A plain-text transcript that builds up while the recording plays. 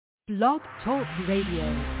Blog Talk Radio.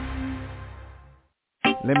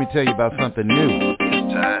 Let me tell you about something new.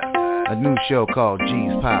 It's time. A new show called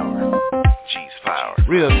G's Power. G's Power.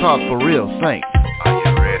 Real talk for real saints. Are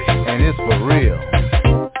you ready? And it's for real.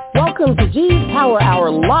 Welcome to G's Power Hour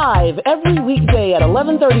live every weekday at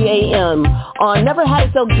 11:30 a.m. on Never Had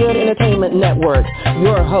It So Good Entertainment Network.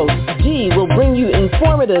 Your host, G, will bring you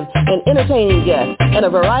informative and entertaining guests and a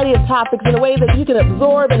variety of topics in a way that you can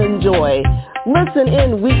absorb and enjoy. Listen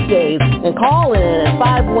in weekdays and call in at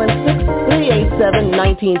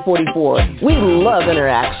 516-387-1944. We love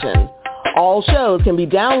interaction. All shows can be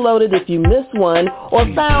downloaded if you miss one or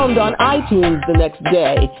found on iTunes the next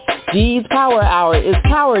day. G's Power Hour is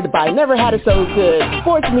powered by Never Had It So Good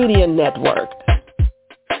Sports Media Network.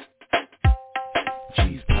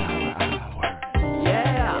 G's Power Hour.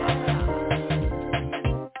 Yeah.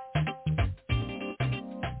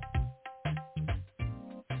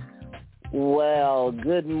 Well,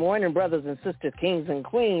 good morning, brothers and sisters, kings and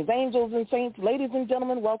queens, angels and saints, ladies and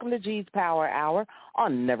gentlemen. Welcome to G's Power Hour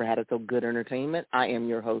on Never Had It So Good Entertainment. I am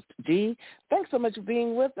your host, G. Thanks so much for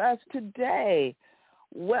being with us today.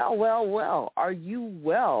 Well, are you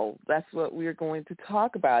well? That's what we're going to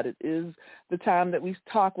talk about. It is the time that we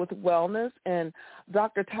talk with wellness, and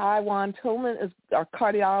Dr. Taiwan Tillman, is our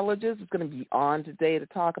cardiologist, is going to be on today to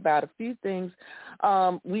talk about a few things.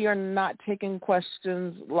 We are not taking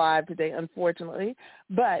questions live today, unfortunately,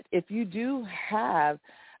 but if you do have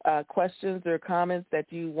questions or comments that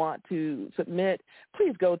you want to submit,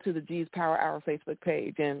 please go to the G's Power Hour Facebook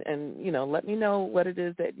page and let me know what it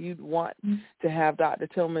is that you'd want to have Dr.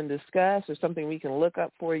 Tillman discuss or something we can look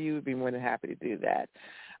up for you. We'd be more than happy to do that.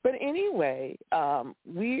 But anyway,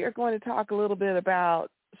 we are going to talk a little bit about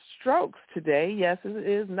strokes today. Yes, it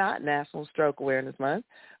is not National Stroke Awareness Month,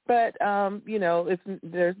 but,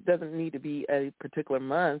 there doesn't need to be a particular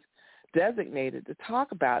month designated to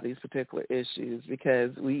talk about these particular issues,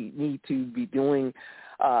 because we need to be doing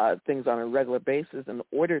things on a regular basis in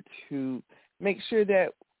order to make sure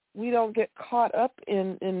that we don't get caught up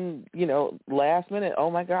in last minute,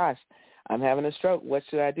 oh my gosh, I'm having a stroke, what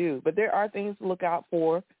should I do? But there are things to look out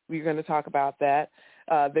for. We're going to talk about that.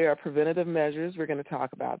 There are preventative measures. We're going to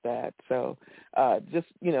talk about that. So just,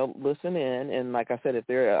 listen in. And like I said, if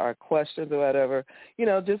there are questions or whatever,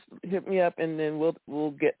 just hit me up, and then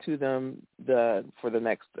we'll get to them for the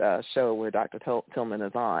next show where Dr. Tillman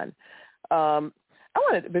is on. I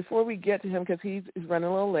wanted, before we get to him, because he's running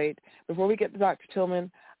a little late, before we get to Dr.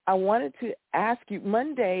 Tillman, I wanted to ask you,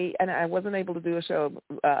 Monday, and I wasn't able to do a show,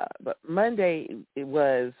 but Monday it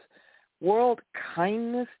was World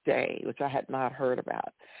Kindness Day, which I had not heard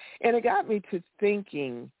about. And it got me to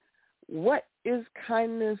thinking, what is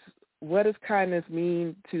kindness? What does kindness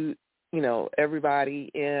mean to,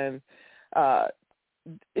 everybody? And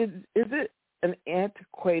is it an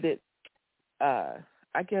antiquated,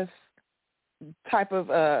 type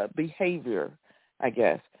of behavior,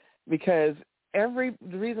 because the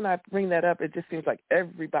reason I bring that up, it just seems like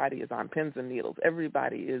everybody is on pins and needles.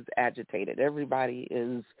 Everybody is agitated. Everybody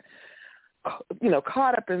is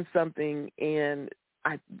caught up in something, and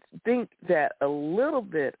I think that a little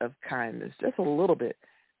bit of kindness, just a little bit,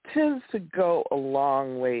 tends to go a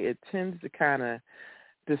long way. It tends to kind of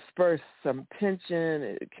disperse some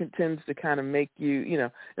tension. It tends to kind of make you,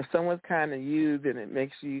 if someone's kind of you, then it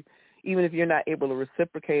makes you, even if you're not able to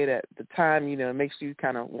reciprocate at the time, it makes you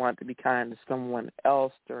kind of want to be kind to someone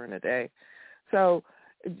else during the day. So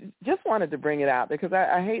just wanted to bring it out, because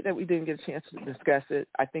I hate that we didn't get a chance to discuss it.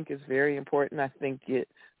 I think it's very important. I think it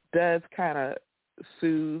does kind of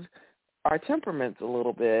soothe our temperaments a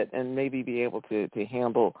little bit, and maybe be able to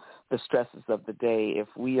handle the stresses of the day if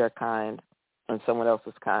we are kind and someone else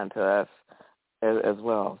is kind to us as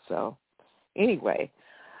well. So anyway,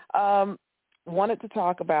 wanted to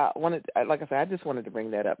talk about, like I said, I just wanted to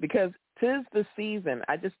bring that up because 'tis the season.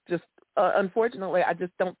 I just unfortunately, I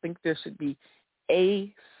just don't think there should be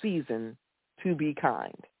a season to be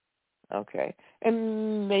kind. Okay.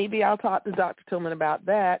 And maybe I'll talk to Dr. Tillman about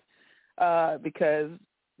that, because,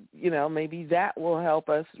 maybe that will help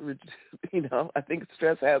us. I think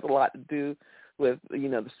stress has a lot to do with,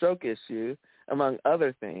 the stroke issue, among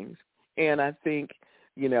other things. And I think,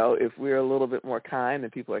 if we're a little bit more kind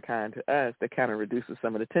and people are kind to us, that kind of reduces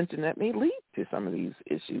some of the tension that may lead to some of these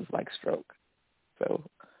issues like stroke. So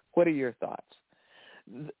what are your thoughts?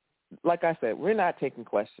 Like I said, we're not taking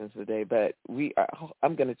questions today, but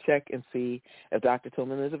I'm going to check and see if Dr.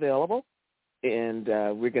 Tillman is available, and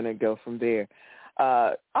we're going to go from there.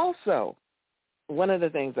 Also, one of the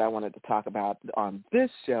things I wanted to talk about on this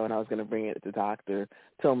show, and I was going to bring it to Dr.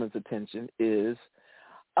 Tillman's attention, is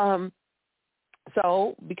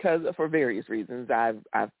So because for various reasons,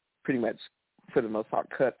 I've pretty much, for the most part,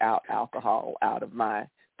 cut out alcohol out of my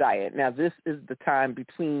diet. Now, this is the time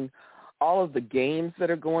between all of the games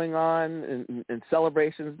that are going on and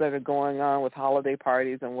celebrations that are going on with holiday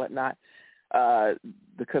parties and whatnot.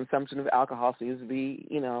 The consumption of alcohol seems to be,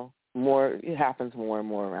 more. It happens more and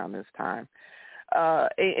more around this time.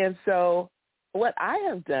 And so what I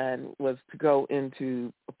have done was to go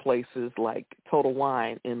into places like Total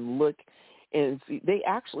Wine and look and see. They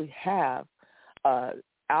actually have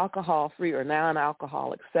alcohol-free or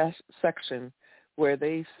non-alcoholic section where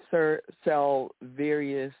they sell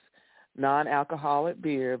various non-alcoholic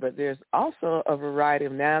beer, but there's also a variety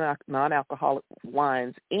of non-alcoholic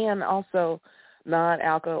wines and also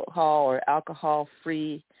non-alcohol or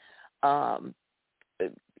alcohol-free,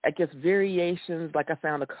 variations. Like I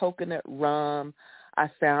found a coconut rum,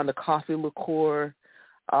 I found a coffee liqueur,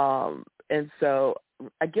 and so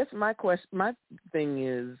I guess my thing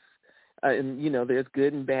is, there's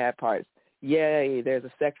good and bad parts. Yay, there's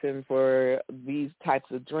a section for these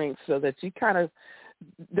types of drinks so that you kind of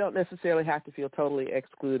don't necessarily have to feel totally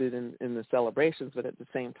excluded in the celebrations, but at the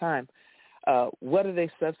same time, what are they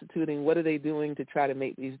substituting? What are they doing to try to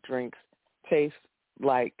make these drinks taste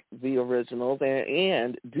like the originals,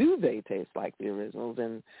 and do they taste like the originals?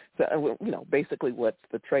 And so, basically, what's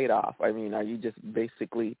the trade-off? I mean, are you just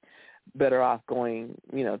basically better off going,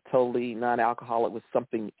 totally non-alcoholic with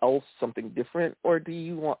something else, something different, or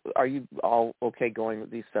are you all okay going with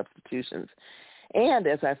these substitutions? And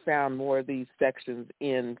as I found more of these sections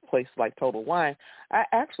in places like Total Wine, I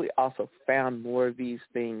actually also found more of these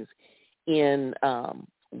things in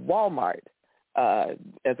Walmart.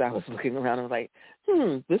 As I was looking around, I was like,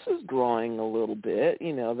 this is growing a little bit.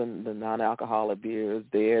 The non-alcoholic beer is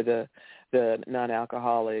there. The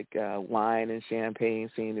non-alcoholic wine and champagne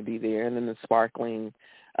seem to be there, and then the sparkling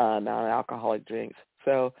non-alcoholic drinks.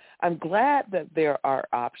 So I'm glad that there are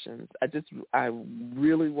options. I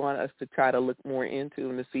really want us to try to look more into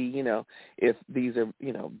them to see, if these are,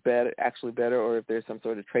 better, or if there's some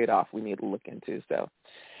sort of trade-off we need to look into. So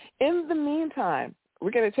in the meantime, we're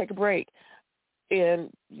going to take a break. And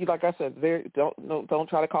like I said, don't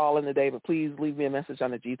try to call in today, but please leave me a message on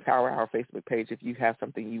the G's Power Hour Facebook page if you have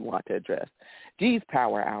something you want to address. G's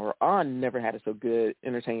Power Hour on Never Had It So Good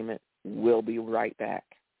Entertainment. We'll be right back.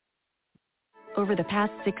 Over the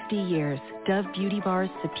past 60 years, Dove Beauty Bar's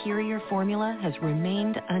superior formula has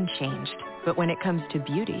remained unchanged. But when it comes to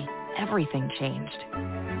beauty, everything changed.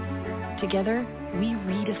 Together, we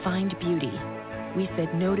redefined beauty. We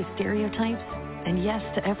said no to stereotypes and yes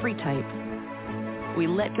to every type. We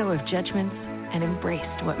let go of judgments and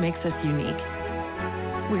embraced what makes us unique.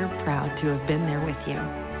 We're proud to have been there with you,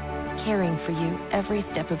 caring for you every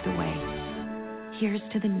step of the way. Here's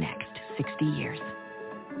to the next 60 years.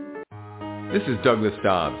 This is Douglas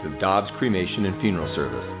Dobbs of Dobbs Cremation and Funeral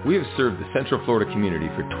Service. We have served the Central Florida community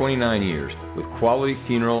for 29 years with quality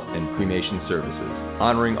funeral and cremation services.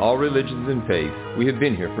 Honoring all religions and faiths, we have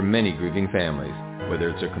been here for many grieving families. Whether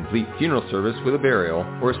it's a complete funeral service with a burial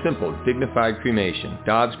or a simple, dignified cremation,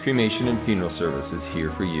 Dobbs Cremation and Funeral Service is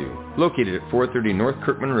here for you. Located at 430 North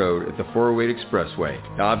Kirkman Road at the 408 Expressway,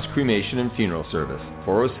 Dobbs Cremation and Funeral Service,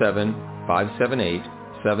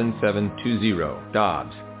 407-578-7720.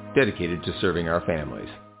 Dobbs, dedicated to serving our families.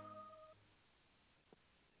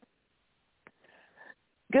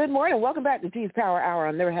 Good morning. Welcome back to G's Power Hour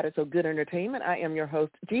on Never Had It So Good Entertainment. I am your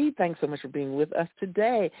host, G. Thanks so much for being with us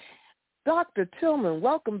today. Dr. Tillman,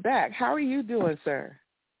 welcome back. How are you doing, sir?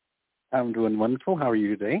 I'm doing wonderful. How are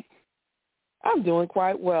you today? I'm doing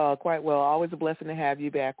quite well, quite well. Always a blessing to have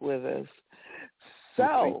you back with us.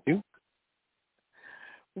 So, thank you.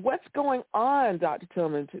 What's going on, Dr.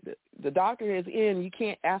 Tillman? The doctor is in. You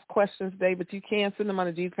can't ask questions today, but you can send them on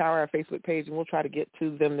the G's Power Hour Facebook page, and we'll try to get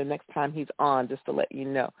to them the next time he's on, just to let you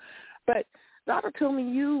know. But, Dr.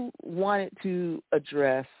 Tillman, you wanted to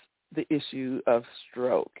address the issue of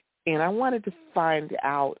stroke. And I wanted to find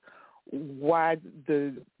out why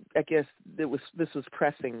this was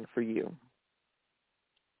pressing for you.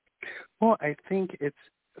 Well, I think it's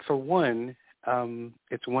one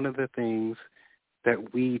of the things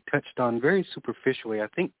that we touched on very superficially. I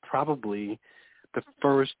think probably the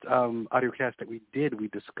first audiocast that we did, we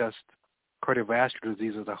discussed cardiovascular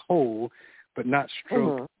disease as a whole, but not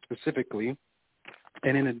stroke specifically.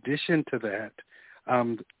 And in addition to that,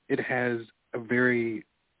 it has a very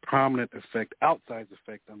prominent effect, outsized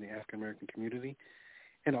effect on the African-American community,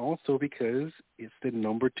 and also because it's the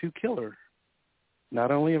number 2 killer, not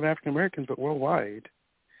only of African-Americans, but worldwide.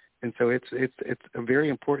 And so it's a very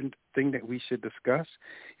important thing that we should discuss.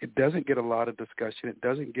 It doesn't get a lot of discussion. It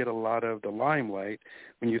doesn't get a lot of the limelight.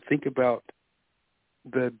 When you think about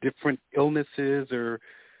the different illnesses or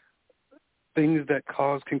things that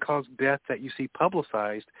can cause death that you see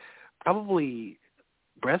publicized, probably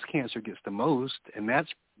breast cancer gets the most, and that's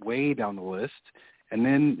way down the list. And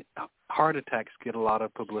then heart attacks get a lot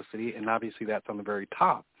of publicity, and obviously that's on the very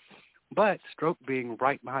top. But stroke being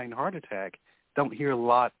right behind heart attack, don't hear a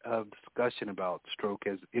lot of discussion about stroke,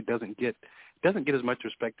 as it doesn't get as much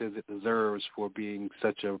respect as it deserves for being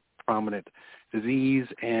such a prominent disease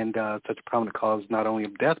and such a prominent cause not only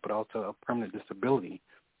of death but also of permanent disability.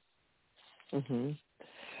 Mm-hmm.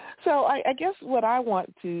 So I guess what I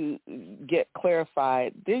want to get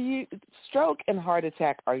clarified, stroke and heart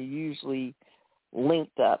attack are usually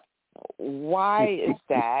linked up. Why is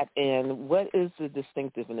that, and what is the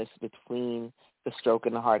distinctiveness between the stroke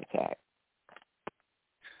and the heart attack?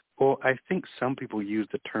 Well, I think some people use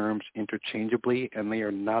the terms interchangeably, and they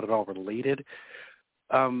are not at all related.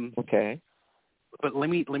 Okay. But let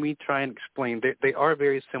me try and explain. They are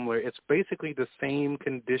very similar. It's basically the same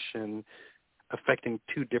condition affecting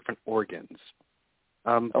two different organs.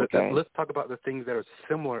 Okay. Let's talk about the things that are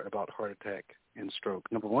similar about heart attack and stroke.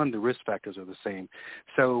 Number one, the risk factors are the same.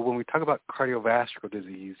 So when we talk about cardiovascular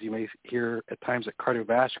disease, you may hear at times that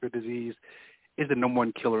cardiovascular disease is the number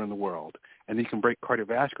one killer in the world. And you can break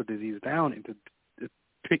cardiovascular disease down into the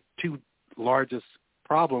two largest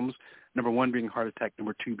problems, number one being heart attack,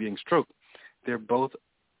 number two being stroke. They're both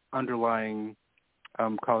underlying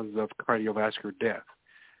causes of cardiovascular death.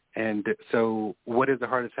 And so what is a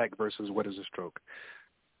heart attack versus what is a stroke?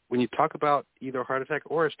 When you talk about either a heart attack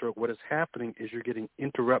or a stroke, what is happening is you're getting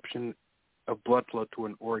interruption of blood flow to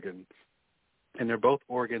an organ. And they're both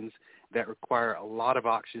organs that require a lot of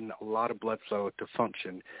oxygen, a lot of blood flow to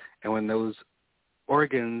function. And when those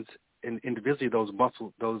organs, and individually those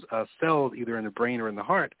cells, either in the brain or in the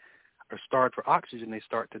heart, are starved for oxygen, they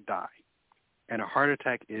start to die. And a heart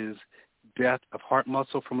attack is death of heart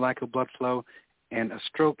muscle from lack of blood flow, and a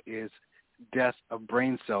stroke is death of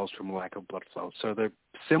brain cells from lack of blood flow. So they're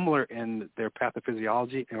similar in their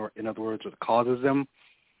pathophysiology, or in other words, what causes them,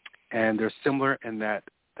 and they're similar in that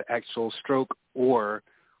the actual stroke or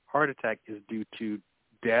heart attack is due to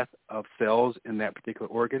death of cells in that particular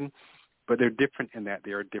organ, but they're different in that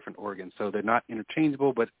they are different organs. So they're not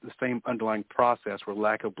interchangeable, but the same underlying process where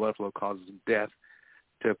lack of blood flow causes death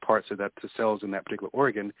to parts of that, to cells in that particular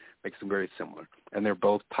organ, makes them very similar. And they're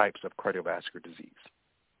both types of cardiovascular disease.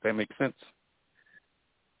 Does that make sense?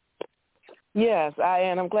 Yes,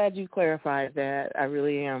 and I'm glad you clarified that. I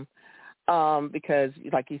really am. Because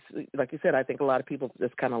like you said, I think a lot of people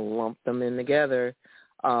just kind of lump them in together.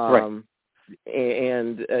 Right.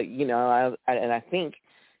 And I think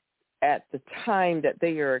at the time that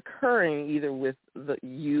they are occurring, either with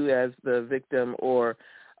you as the victim or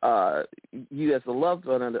you as the loved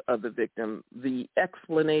one of the victim, the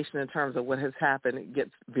explanation in terms of what has happened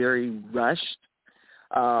gets very rushed.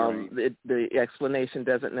 Right. The explanation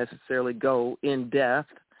doesn't necessarily go in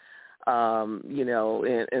depth.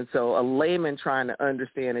 And so a layman trying to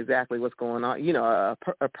understand exactly what's going on,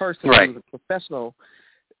 a person Right. who's a professional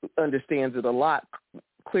understands it a lot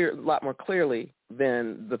more clearly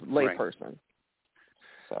than the layperson. Right.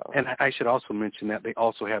 So. And I should also mention that they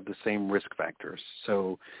also have the same risk factors.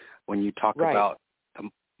 So when you talk Right. about,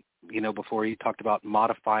 before you talked about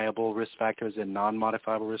modifiable risk factors and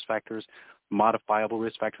non-modifiable risk factors, modifiable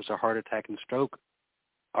risk factors are heart attack and stroke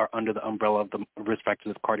are under the umbrella of the risk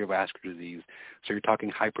factors of cardiovascular disease. So you're talking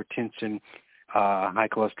hypertension, high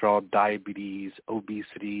cholesterol, diabetes,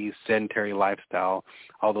 obesity, sedentary lifestyle,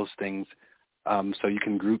 all those things. So you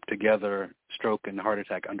can group together stroke and heart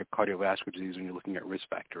attack under cardiovascular disease when you're looking at risk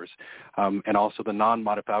factors. And also the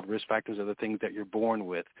non-modifiable risk factors are the things that you're born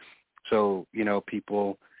with. So,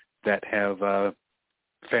 people that have a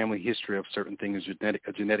family history of certain things,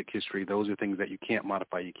 a genetic history, those are things that you can't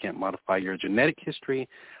modify. You can't modify your genetic history.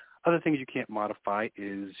 Other things you can't modify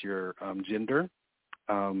is your gender,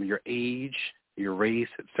 your age, your race,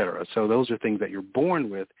 etc. So those are things that you're born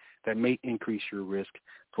with that may increase your risk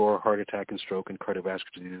for heart attack and stroke and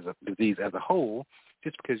cardiovascular disease as a whole,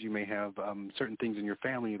 just because you may have certain things in your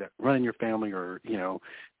family that run in your family or,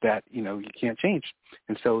 that, you can't change.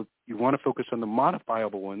 And so you want to focus on the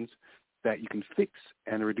modifiable ones that you can fix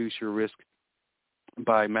and reduce your risk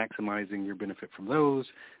by maximizing your benefit from those.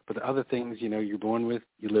 But the other things, you're born with,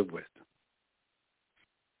 you live with.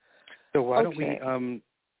 So why don't we,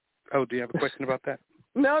 do you have a question about that?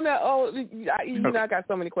 No. I got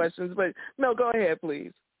so many questions, but no, go ahead,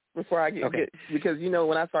 please, before I get because,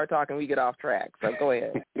 when I start talking, we get off track. So go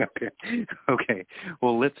ahead. Okay.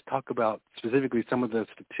 Well, let's talk about specifically some of the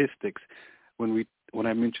statistics. When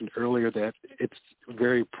I mentioned earlier that it's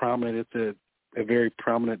very prominent, it's a very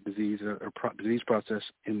prominent disease or disease process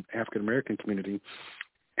in African American community.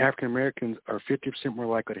 African Americans are 50% more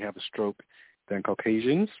likely to have a stroke than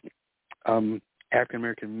Caucasians. African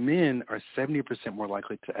American men are 70% more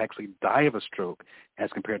likely to actually die of a stroke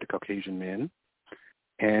as compared to Caucasian men.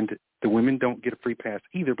 And the women don't get a free pass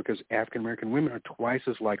either because African American women are twice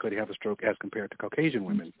as likely to have a stroke as compared to Caucasian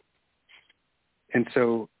women. And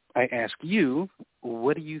so I ask you,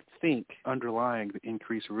 what do you think underlying the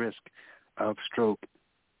increased risk of stroke,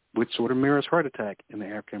 which sort of mirrors heart attack in the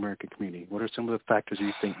African American community? What are some of the factors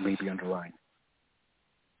you think may be underlying?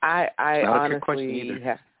 I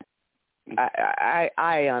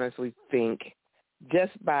honestly think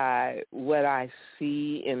just by what I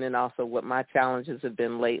see and then also what my challenges have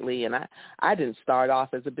been lately, and I didn't start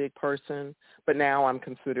off as a big person, but now I'm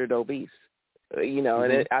considered obese. And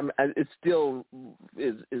it still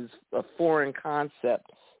is a foreign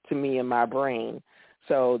concept to me in my brain.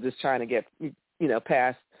 So just trying to get,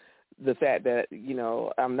 past the fact that,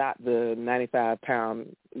 I'm not the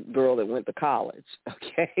 95-pound girl that went to college,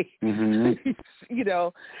 okay? Mm-hmm.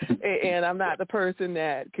 And I'm not the person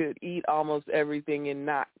that could eat almost everything and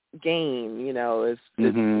not gain,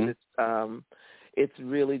 it's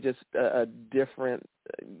really just a different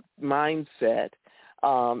mindset.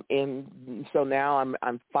 And so now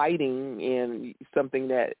I'm fighting in something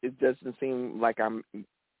that it doesn't seem like I'm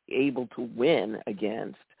able to win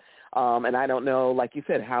against. And I don't know, like you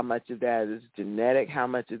said, how much of that is genetic, how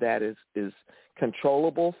much of that is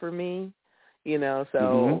controllable for me,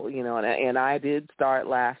 so, and I did start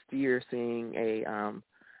last year seeing a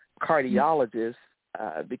cardiologist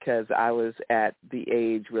because I was at the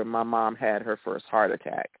age where my mom had her first heart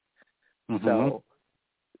attack. Mm-hmm. So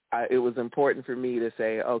it was important for me to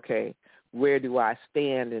say, okay, where do I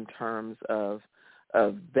stand in terms of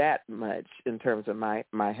that much, in terms of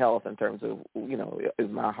my health, in terms of, is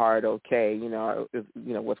my heart okay,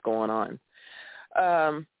 what's going on.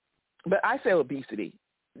 But I say obesity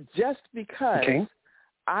just because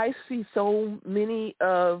I see so many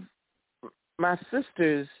of my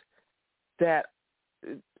sisters that,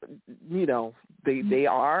 they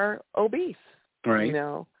are obese, right.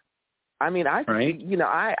 I mean, I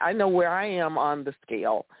know where I am on the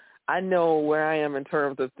scale. I know where I am in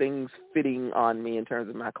terms of things fitting on me in terms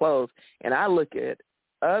of my clothes. And I look at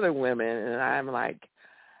other women and I'm like,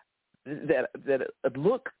 that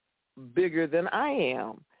look bigger than I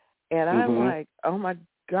am. And I'm like, oh my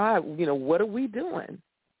God, what are we doing?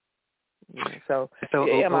 So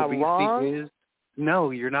am I wrong?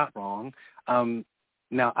 No, you're not wrong.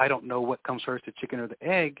 Now, I don't know what comes first, the chicken or the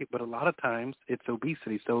egg, but a lot of times it's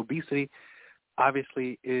obesity. So obesity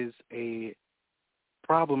obviously is a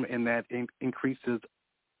problem in that it increases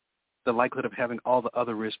the likelihood of having all the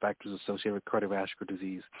other risk factors associated with cardiovascular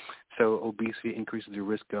disease. So obesity increases the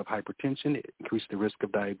risk of hypertension, it increases the risk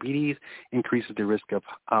of diabetes, increases the risk of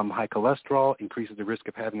high cholesterol, increases the risk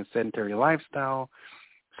of having a sedentary lifestyle.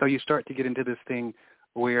 So you start to get into this thing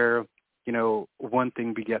where, one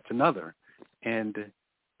thing begets another. And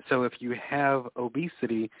so if you have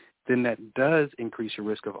obesity, then that does increase your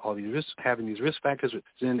risk of all these risks, having these risk factors, which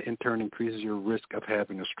then in turn increases your risk of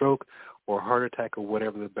having a stroke or a heart attack or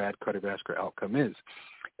whatever the bad cardiovascular outcome is.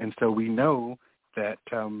 And so we know that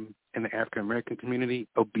in the African American community,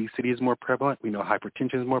 obesity is more prevalent. We know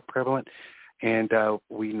hypertension is more prevalent. And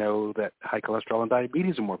we know that high cholesterol and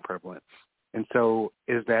diabetes are more prevalent. And so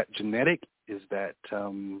is that genetic? Is that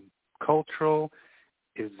cultural?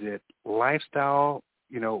 Is it lifestyle?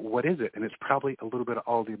 What is it? And it's probably a little bit of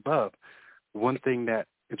all the above. One thing that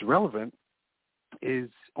is relevant is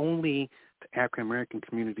only the African-American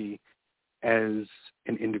community as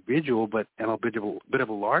an individual, but on a bit of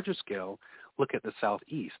a larger scale, look at the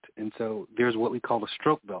Southeast. And so there's what we call the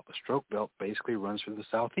stroke belt. The stroke belt basically runs through the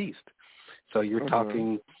Southeast. So you're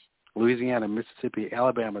talking Louisiana, Mississippi,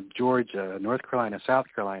 Alabama, Georgia, North Carolina, South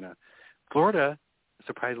Carolina. Florida,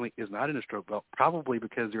 surprisingly, is not in the stroke belt, probably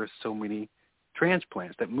because there are so many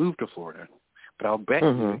transplants that move to Florida. But I'll bet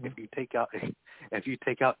you if you take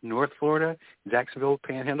out North Florida, Jacksonville,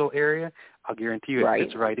 Panhandle area, I'll guarantee you it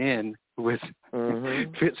fits right in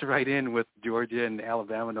with Georgia and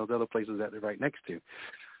Alabama and those other places that they're right next to.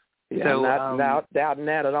 Yeah, so, not doubting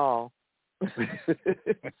that at all.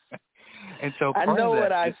 And so I know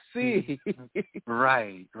what I see.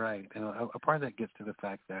 Right. And a part of that gets to the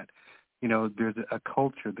fact that there's a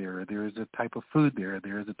culture there. There's a type of food there.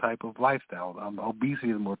 There's a type of lifestyle.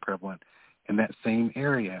 Obesity is more prevalent in that same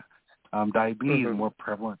area. Diabetes is more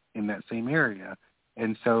prevalent in that same area.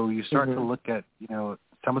 And so you start to look at,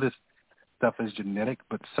 some of this stuff is genetic,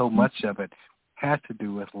 but so much of it has to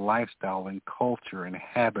do with lifestyle and culture and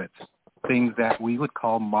habits, things that we would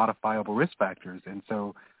call modifiable risk factors. And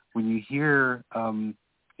so when you hear,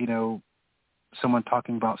 someone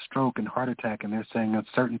talking about stroke and heart attack, and they're saying a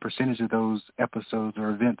certain percentage of those episodes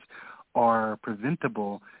or events are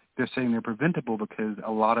preventable. They're saying they're preventable because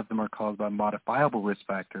a lot of them are caused by modifiable risk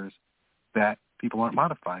factors that people aren't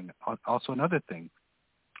modifying. Also, another thing,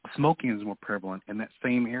 smoking is more prevalent in that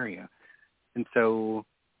same area. And so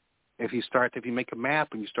if you make a map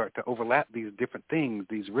and you start to overlap these different things,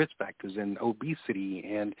 these risk factors and obesity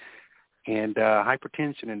and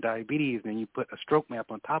hypertension and diabetes, and you put a stroke map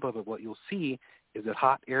on top of it, what you'll see is that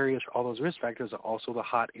hot areas for all those risk factors are also the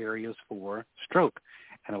hot areas for stroke.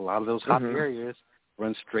 And a lot of those hot areas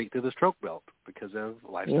run straight through the stroke belt because of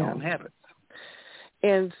lifestyle and habits.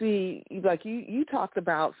 And see, like you talked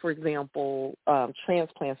about, for example,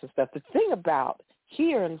 transplants and stuff. The thing about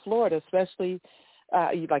here in Florida, especially,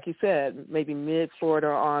 like you said, maybe mid-Florida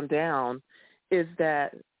on down, is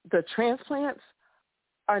that the transplants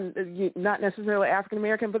are not necessarily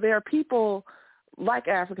African-American, but there are people like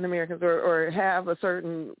African-Americans or have a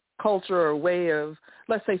certain culture or way of,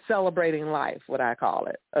 let's say, celebrating life, what I call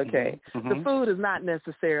it, okay? Mm-hmm. The food is not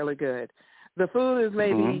necessarily good. The food is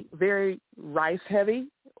maybe very rice-heavy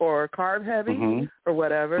or carb-heavy or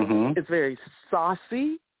whatever. It's very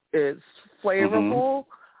saucy. It's flavorful.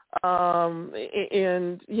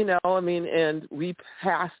 And, and we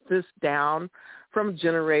pass this down from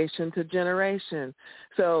generation to generation.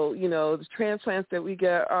 So, the transplants that we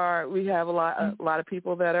get we have a lot of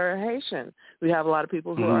people that are Haitian. We have a lot of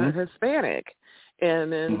people who are Hispanic.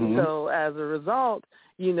 And then so as a result,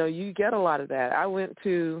 you get a lot of that. I went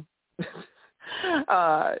to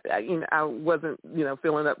I wasn't,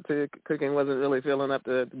 feeling up to cooking, wasn't really feeling up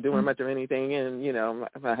to doing much of anything. And,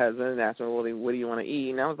 my husband asked me, well, what do you want to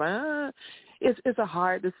eat? And I was like, it's a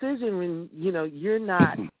hard decision when, you're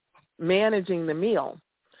not managing the meal,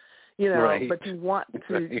 but you want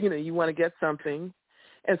to, you want to get something.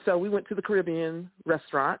 And so we went to the Caribbean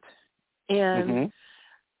restaurant and,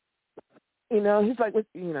 he's like,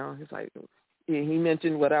 he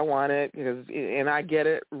mentioned what I wanted and I get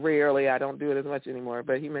it rarely. I don't do it as much anymore,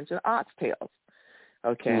 but he mentioned oxtails.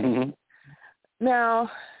 Okay. Now,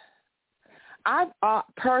 I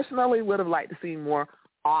personally would have liked to see more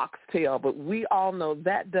oxtail, but we all know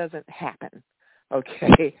that doesn't happen.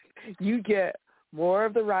 Okay. You get more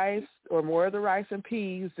of the rice and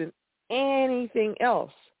peas than anything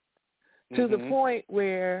else to the point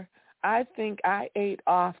where I think I ate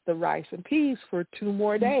off the rice and peas for 2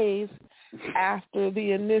 more days after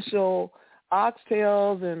the initial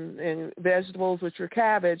oxtails and vegetables, which were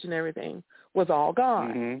cabbage and everything, was all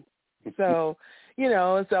gone. So,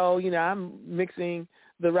 I'm mixing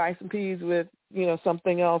the rice and peas with,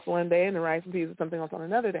 something else one day and the rice and peas with something else on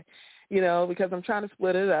another day, because I'm trying to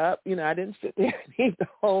split it up. I didn't sit there and eat the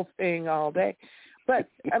whole thing all day. But,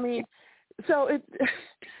 so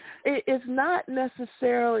it's not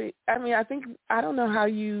necessarily, I don't know. How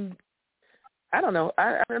do you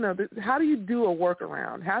do a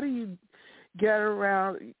workaround? How do you get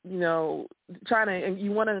around, trying to, and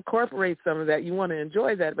you want to incorporate some of that, you want to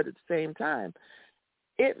enjoy that, but at the same time,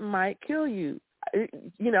 it might kill you.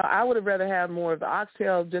 I would have rather have more of the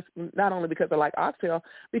oxtail, just not only because I like oxtail,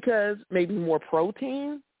 because maybe more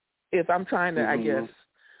protein. If I'm trying to, I guess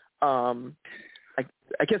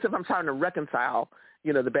if I'm trying to reconcile,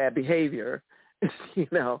 the bad behavior,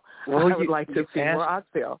 I would like to see more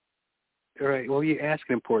oxtail. Right. Well, you ask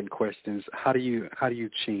important questions. How do you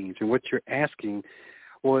change? And what you're asking,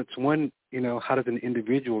 well, it's one, how does an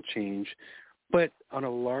individual change? But on a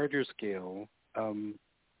larger scale,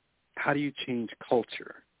 how do you change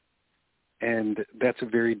culture? And that's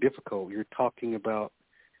very difficult. You're talking about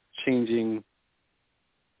changing,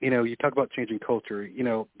 you talk about changing culture.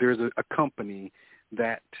 There's a company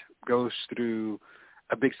that goes through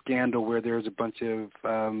a big scandal where there's a bunch of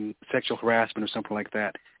sexual harassment or something like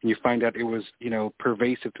that, and you find out it was,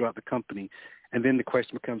 pervasive throughout the company. And then the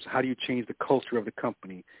question becomes, how do you change the culture of the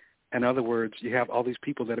company? In other words, you have all these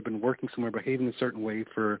people that have been working somewhere, behaving a certain way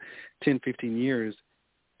for 10, 15 years,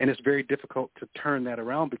 and it's very difficult to turn that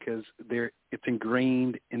around because it's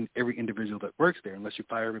ingrained in every individual that works there unless you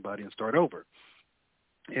fire everybody and start over.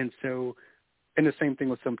 And so, and the same thing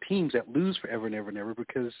with some teams that lose forever and ever and ever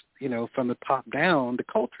because, from the top down, the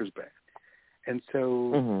culture is bad. And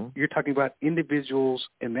so you're talking about individuals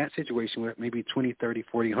in that situation with maybe 20, 30,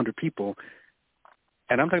 40, 100 people.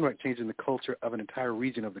 And I'm talking about changing the culture of an entire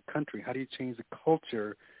region of the country. How do you change the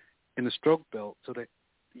culture in the stroke belt so that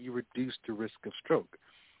you reduce the risk of stroke?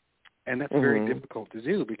 And that's very difficult to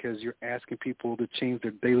do because you're asking people to change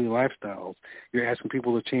their daily lifestyles. You're asking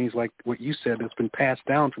people to change, like what you said, that's been passed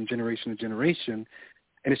down from generation to generation,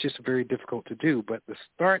 and it's just very difficult to do. But the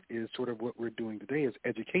start is sort of what we're doing today is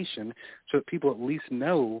education so that people at least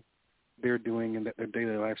know they're doing and that their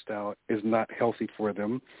daily lifestyle is not healthy for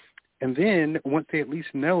them. And then once they at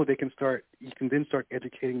least know, you can then start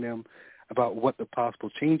educating them about what the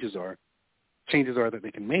possible changes are that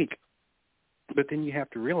they can make. But then you have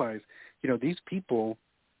to realize, these people,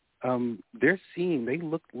 they're seeing, they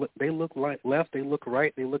look like left, they look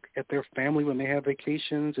right, they look at their family when they have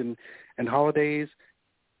vacations and holidays,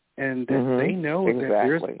 and they know that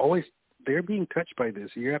there's always, they're being touched by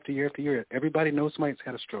this year after year after year. Everybody knows somebody that's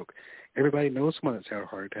had a stroke. Everybody knows someone that's had a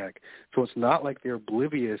heart attack. So it's not like they're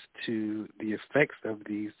oblivious to the effects of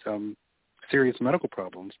these serious medical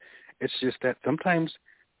problems. It's just that sometimes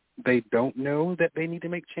they don't know that they need to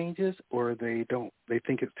make changes, or they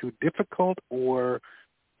think it's too difficult, or,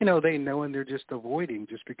 they know and they're just avoiding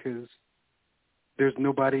just because there's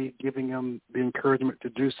nobody giving them the encouragement to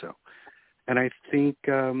do so. And I think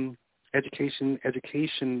education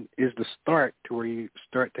is the start to where you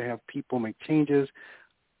start to have people make changes.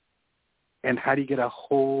 And how do you get a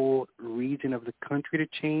whole region of the country to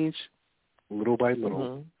change? Little by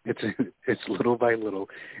little. It's little by little.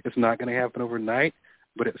 It's not going to happen overnight,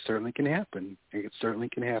 but it certainly can happen. It certainly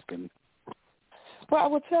can happen. Well, I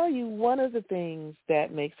will tell you one of the things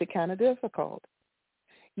that makes it kind of difficult.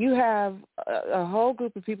 You have a whole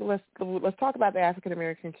group of people. Let's talk about the African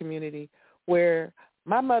American community, where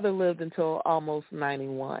my mother lived until almost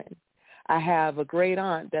 91. I have a great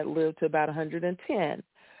aunt that lived to about 110.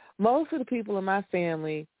 Most of the people in my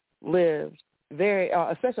family lived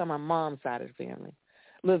especially on my mom's side of the family,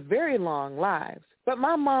 lived very long lives. But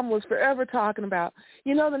my mom was forever talking about,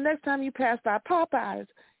 the next time you pass by Popeyes,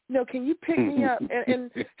 can you pick me up? And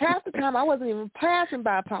half the time I wasn't even passing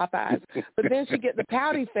by Popeyes. But then she'd get the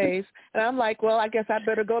pouty face, and I'm like, well, I guess I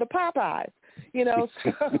better go to Popeyes.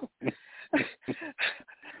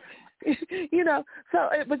 So,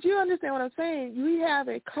 but you understand what I'm saying? We have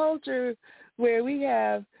a culture where we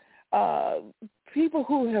have people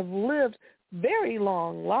who have lived very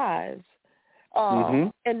long lives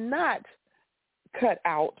and not cut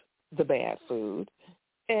out the bad food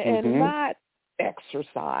and not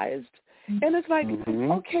exercised. And it's like,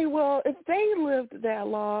 okay, well, if they lived that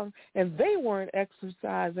long and they weren't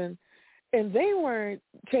exercising and they weren't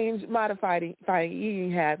modifying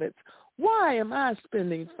eating habits, why am I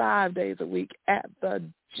spending 5 days a week at the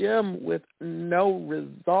gym with no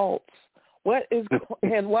results?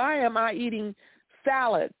 And why am I eating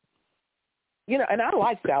salad? And I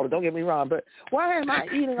like salad, don't get me wrong, but why am I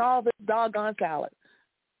eating all this doggone salad?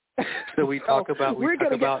 So we're gonna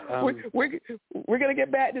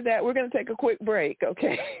get back to that. We're gonna take a quick break,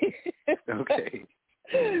 okay? Okay.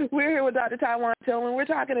 We're here with Dr. Taiwan Tillman. We're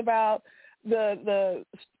talking about we're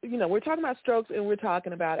talking about strokes, and we're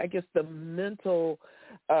talking about, I guess, the mental,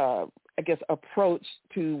 approach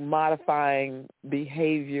to modifying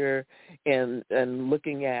behavior and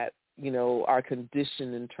looking at, our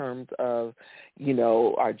condition in terms of,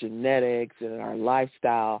 our genetics and our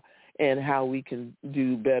lifestyle, and how we can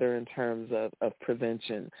do better in terms of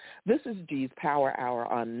prevention. This is G's Power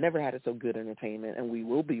Hour on Never Had It So Good Entertainment, and we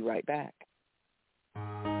will be right back.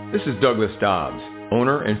 This is Douglas Dobbs,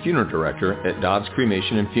 owner and funeral director at Dobbs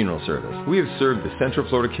Cremation and Funeral Service. We have served the Central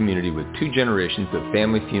Florida community with 2 generations of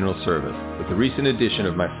family funeral service. With the recent addition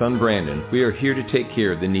of my son Brandon, we are here to take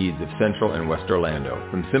care of the needs of Central and West Orlando.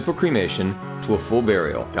 From simple cremation to a full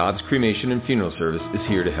burial, Dobbs Cremation and Funeral Service is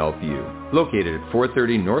here to help you. Located at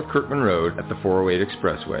 430 North Kirkman Road at the 408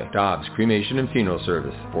 Expressway. Dobbs Cremation and Funeral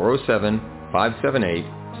Service,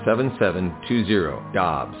 407-578-7720.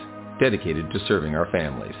 Dobbs, dedicated to serving our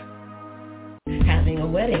families. Having a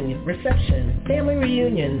wedding, reception, family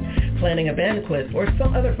reunion, planning a banquet, or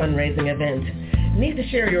some other fundraising event. Need to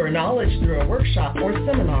share your knowledge through a workshop or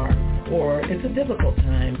seminar, or it's a difficult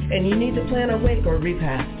time and you need to plan a wake or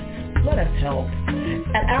repast. Let us help.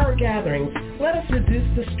 At our gatherings, let us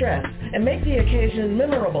reduce the stress and make the occasion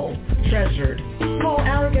memorable, treasured. Call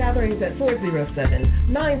our gatherings at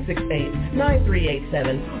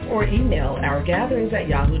 407-968-9387 or email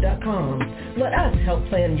ourgatherings@yahoo.com. Let us help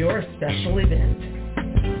plan your special event.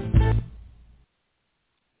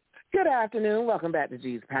 Good afternoon. Welcome back to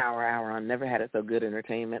G's Power Hour on Never Had It So Good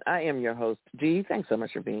Entertainment. I am your host, G. Thanks so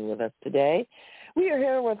much for being with us today. We are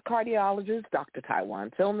here with cardiologist Dr.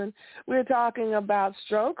 Taiwan Tillman. We're talking about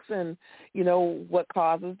strokes and, what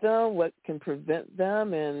causes them, what can prevent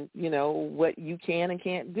them, and, what you can and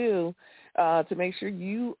can't do to make sure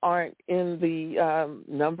you aren't in the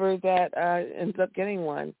number that ends up getting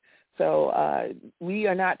one. So we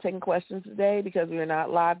are not taking questions today because we are not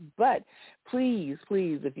live, but please,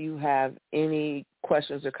 if you have any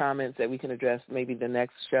questions or comments that we can address maybe the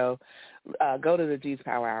next show, go to the G's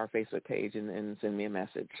Power Hour Facebook page and send me a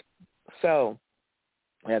message. So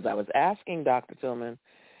as I was asking Dr. Tillman,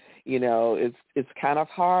 it's kind of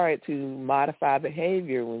hard to modify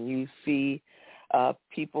behavior when you see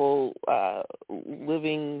people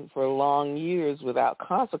living for long years without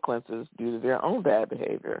consequences due to their own bad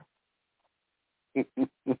behavior.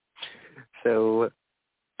 So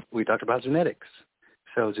we talked about genetics.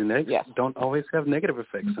 So genetics don't always have negative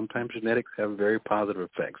effects. Sometimes genetics have very positive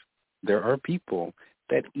effects. There are people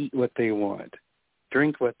that eat what they want,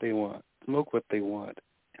 drink what they want, smoke what they want,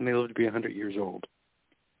 and they live to be 100 years old.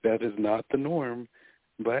 That is not the norm,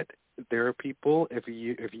 but there are people, if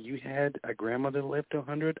you had a grandmother that lived to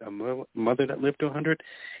 100, a mother that lived to 100,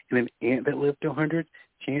 and an aunt that lived to 100,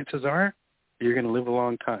 chances are you're going to live a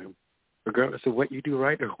long time. Regardless of what you do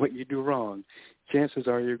right or what you do wrong, chances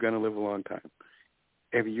are you're going to live a long time.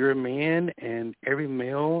 If you're a man and every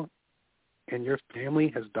male in your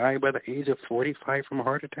family has died by the age of 45 from a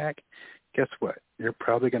heart attack, guess what? You're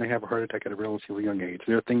probably going to have a heart attack at a relatively young age.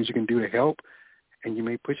 There are things you can do to help, and you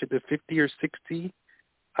may push it to 50 or 60,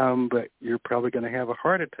 but you're probably going to have a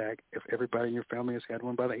heart attack if everybody in your family has had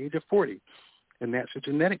one by the age of 40, and that's a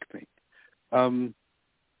genetic thing.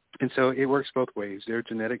 And so it works both ways. There are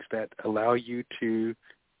genetics that allow you to,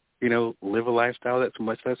 live a lifestyle that's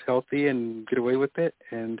much less healthy and get away with it,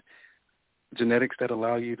 and genetics that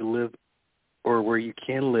allow you to live, or where you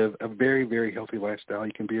can live, a very, very healthy lifestyle.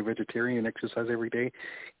 You can be a vegetarian and exercise every day.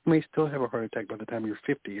 You may still have a heart attack by the time you're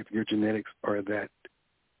 50 if your genetics are that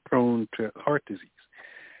prone to heart disease.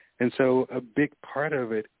 And so a big part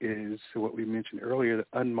of it is what we mentioned earlier, the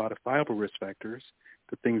unmodifiable risk factors,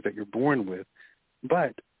 the things that you're born with.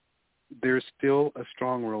 But there's still a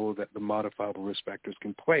strong role that the modifiable risk factors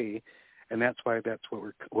can play, and that's why that's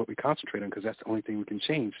what we concentrate on, because that's the only thing we can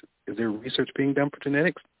change. Is there research being done for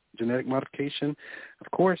genetics, genetic modification?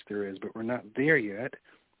 Of course there is, but we're not there yet.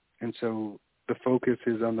 And so the focus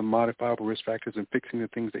is on the modifiable risk factors and fixing the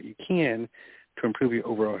things that you can to improve your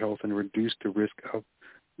overall health and reduce the risk of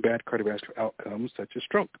bad cardiovascular outcomes such as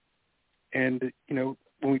stroke. And, when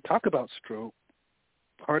we talk about stroke,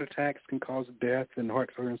 heart attacks can cause death and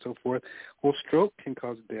heart failure and so forth. Well, stroke can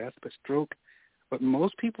cause death, but stroke, what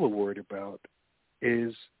most people are worried about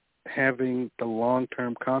is having the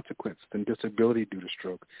long-term consequences and disability due to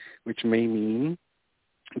stroke, which may mean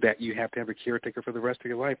that you have to have a caretaker for the rest of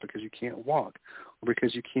your life because you can't walk, or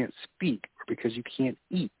because you can't speak, or because you can't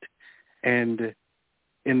eat. And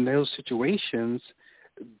in those situations,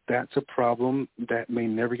 that's a problem that may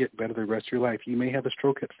never get better the rest of your life. You may have a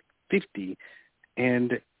stroke at 50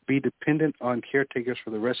 and be dependent on caretakers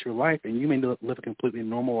for the rest of your life, and you may live a completely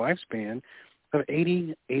normal lifespan of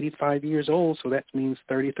 80, 85 years old, so that means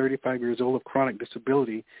 30, 35 years old of chronic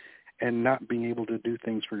disability and not being able to do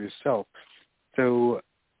things for yourself. So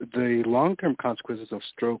the long-term consequences of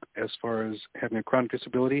stroke as far as having a chronic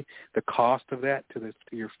disability, the cost of that to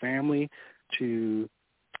your family, to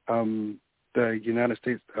the United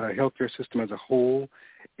States healthcare system as a whole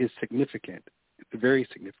is significant. It's very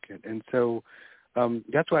significant. And so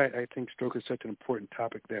that's why I think stroke is such an important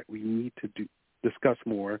topic that we need to discuss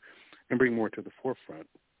more and bring more to the forefront.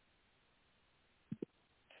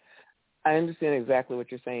 I understand exactly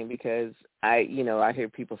what you're saying, because I hear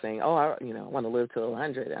people saying, "Oh, I want to live till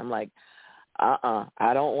 100." I'm like,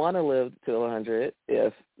 I don't want to live till 100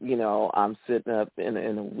 if I'm sitting up in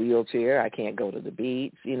a wheelchair. I can't go to the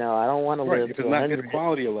beach. I don't want to live till 100. If it's not good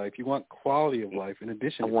quality of life, you want quality of life in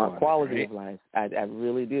addition. I want quality of life. I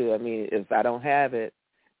really do. I mean, if I don't have it,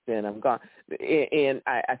 then I'm gone. And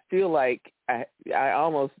I feel like I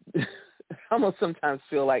almost sometimes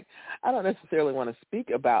feel like I don't necessarily want to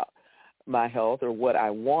speak about my health or what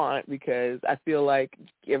I want, because I feel like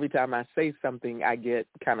every time I say something, I get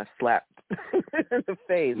kind of slapped in the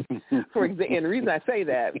face. And the reason I say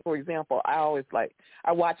that, for example,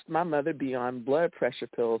 I watched my mother be on blood pressure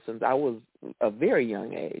pills since I was a very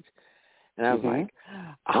young age. And I was like,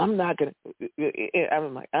 I'm not going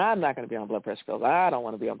to be on blood pressure pills. I don't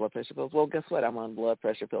want to be on blood pressure pills. Well, guess what? I'm on blood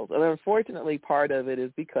pressure pills. And unfortunately, part of it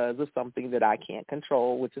is because of something that I can't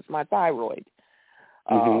control, which is my thyroid.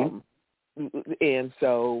 And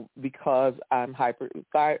so because I'm I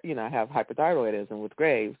have hyperthyroidism with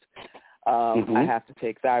Graves, I have to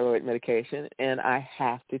take thyroid medication, and I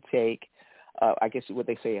have to take, I guess what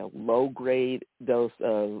they say, a low-grade dose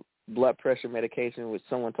of blood pressure medication, which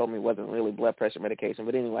someone told me wasn't really blood pressure medication.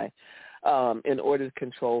 But anyway, in order to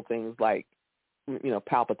control things like,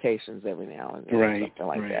 palpitations every now and then, something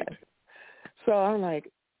like that. So I'm like,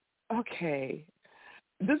 okay,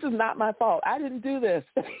 this is not my fault. I didn't do this,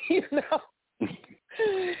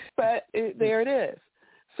 But there it is.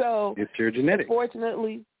 So it's your genetics.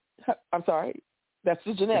 Unfortunately, I'm sorry, that's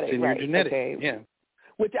the genetics, it's in right? Your genetics. Okay. Yeah.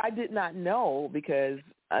 which I did not know because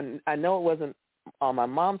I know it wasn't on my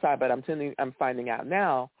mom's side, but I'm finding out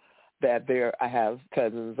now that I have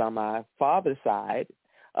cousins on my father's side.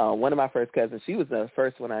 One of my first cousins, she was the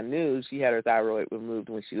first one I knew. She had her thyroid removed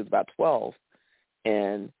when she was about 12.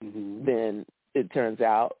 And then it turns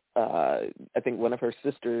out, I think one of her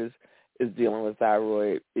sisters is dealing with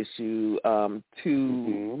thyroid issue.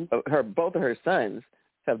 Both of her sons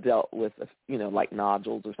have dealt with, like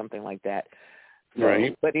nodules or something like that. So,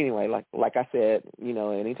 right. But anyway, like I said,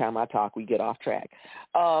 anytime I talk, we get off track.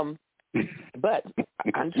 But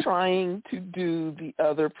I'm trying to do the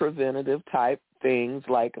other preventative type things,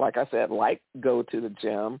 like I said, like go to the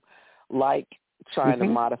gym, like trying to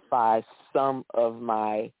modify some of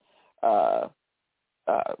my,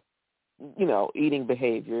 eating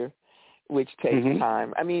behavior, which takes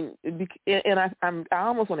time. I mean, and I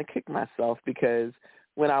almost want to kick myself because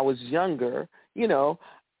when I was younger,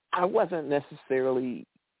 I wasn't necessarily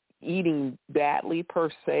eating badly per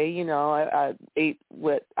se. I ate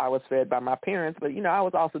what I was fed by my parents, but, I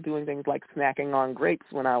was also doing things like snacking on grapes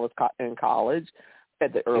when I was in college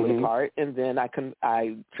at the early part, and then I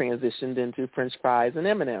transitioned into French fries and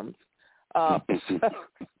M&Ms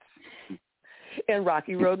and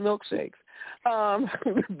Rocky Road milkshakes.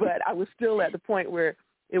 But I was still at the point where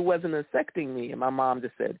it wasn't affecting me, and my mom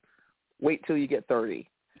just said, wait till you get 30.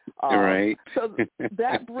 Right. So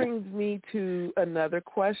that brings me to another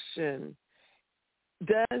question.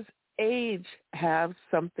 Does age have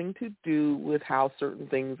something to do with how certain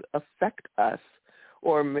things affect us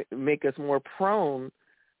or make us more prone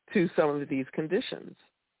to some of these conditions?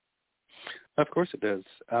 Of course it does.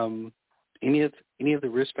 Any of the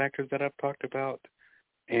risk factors that I've talked about,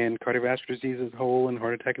 and cardiovascular disease as a whole, and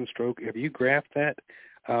heart attack and stroke, if you graph that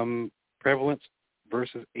prevalence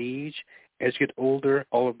versus age, as you get older,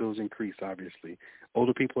 all of those increase, obviously.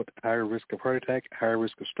 Older people at higher risk of heart attack, higher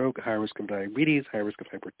risk of stroke, higher risk of diabetes, higher risk of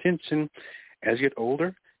hypertension. As you get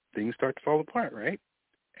older, things start to fall apart, right?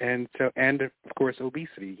 And of course,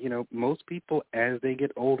 obesity. Most people, as they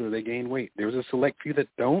get older, they gain weight. There's a select few that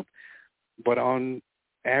don't, but on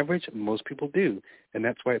average, most people do. And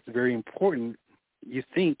that's why it's very important. You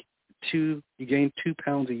think you gain 2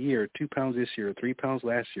 pounds a year, 2 pounds this year, 3 pounds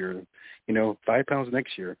last year, 5 pounds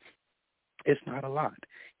next year. It's not a lot.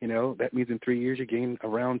 That means in 3 years you gain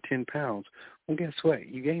around 10 pounds. Well, guess what?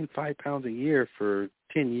 You gain 5 pounds a year for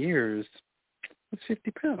 10 years, that's 50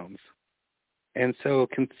 pounds. And so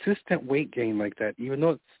consistent weight gain like that, even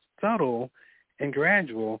though it's subtle and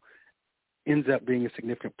gradual, ends up being a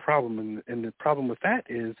significant problem. And the problem with that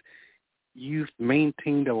is you've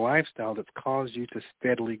maintained a lifestyle that's caused you to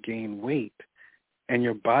steadily gain weight. And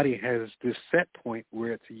your body has this set point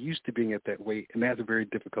where it's used to being at that weight, and that's very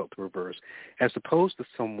difficult to reverse. As opposed to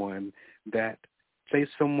someone that, say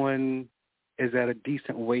someone is at a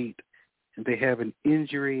decent weight and they have an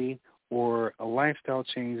injury or a lifestyle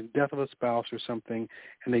change, death of a spouse or something,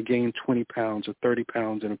 and they gain 20 pounds or 30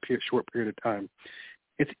 pounds in a short period of time.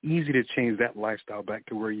 It's easy to change that lifestyle back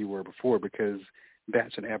to where you were before because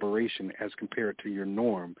that's an aberration as compared to your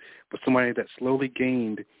norm. But somebody that slowly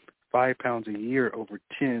gained 5 pounds a year over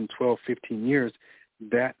 10, 12, 15 years,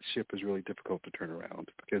 that ship is really difficult to turn around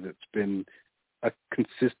because it's been a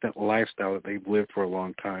consistent lifestyle that they've lived for a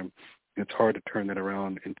long time. It's hard to turn that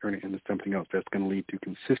around and turn it into something else that's going to lead to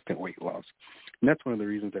consistent weight loss. And that's one of the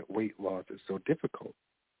reasons that weight loss is so difficult.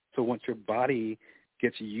 So once your body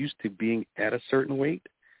gets used to being at a certain weight,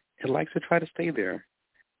 it likes to try to stay there.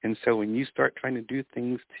 And so when you start trying to do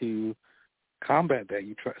things to combat that,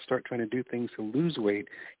 start trying to do things to lose weight,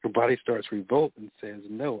 your body starts revolt and says,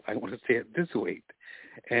 no, I want to stay at this weight.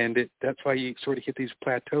 And that's why you sort of hit these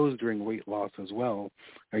plateaus during weight loss as well,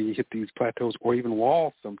 or you hit these plateaus or even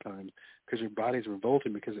walls sometimes because your body's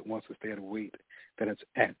revolting because it wants to stay at a weight that it's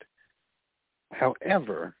at.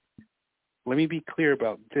 However, let me be clear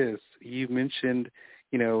about this. You mentioned,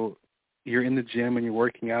 you're in the gym and you're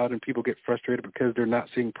working out and people get frustrated because they're not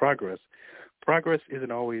seeing progress. Progress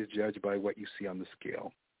isn't always judged by what you see on the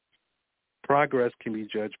scale. Progress can be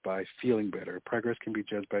judged by feeling better. Progress can be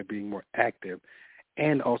judged by being more active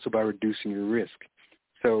and also by reducing your risk.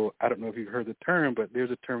 So I don't know if you've heard the term, but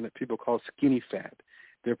there's a term that people call skinny fat.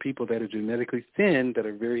 There are people that are genetically thin that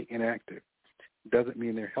are very inactive. Doesn't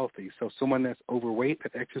mean they're healthy. So someone that's overweight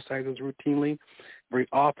that exercises routinely very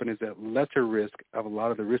often is at lesser risk of a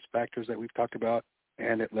lot of the risk factors that we've talked about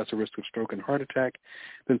and at lesser risk of stroke and heart attack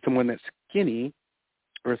than someone that's skinny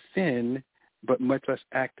or thin but much less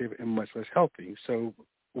active and much less healthy. So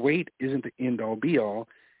weight isn't the end-all, be-all,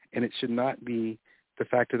 and it should not be the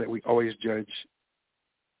factor that we always judge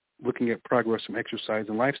looking at progress from exercise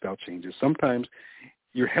and lifestyle changes. Sometimes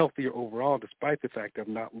you're healthier overall, despite the fact of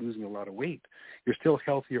not losing a lot of weight. You're still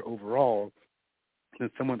healthier overall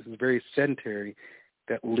than someone who's very sedentary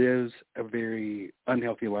that lives a very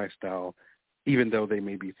unhealthy lifestyle, even though they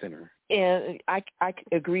may be thinner. And I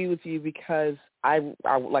agree with you because I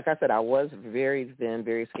like I said, I was very thin,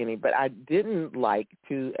 very skinny, but I didn't like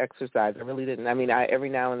to exercise. I really didn't. I mean, every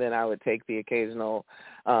now and then I would take the occasional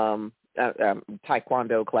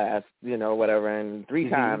taekwondo class, whatever, and 3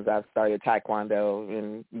 times I've started taekwondo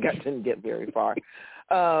and didn't get very far.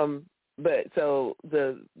 But so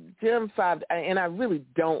the gym side, and I really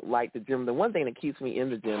don't like the gym. The one thing that keeps me in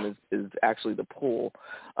the gym is actually the pool.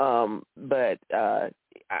 But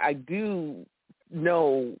I do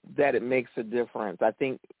know that it makes a difference. I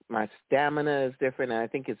think my stamina is different, and I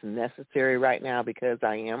think it's necessary right now because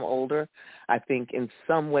I am older. I think in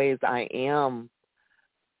some ways I am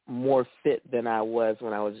more fit than I was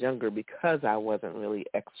when I was younger because I wasn't really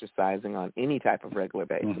exercising on any type of regular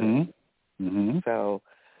basis. So,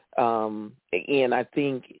 and I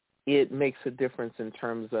think it makes a difference in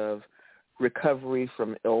terms of recovery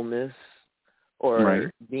from illness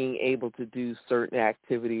or being able to do certain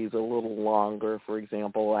activities a little longer. For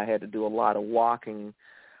example, I had to do a lot of walking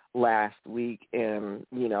last week, and,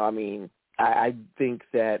 I think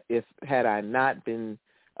that had I not been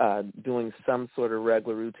doing some sort of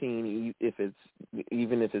regular routine,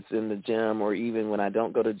 even if it's in the gym or even when I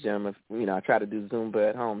don't go to gym, if I try to do Zumba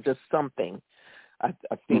at home, just something. I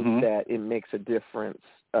think that it makes a difference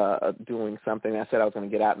doing something. I said I was going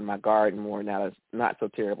to get out in my garden more now that it's not so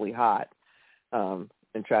terribly hot,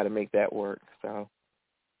 and try to make that work. So,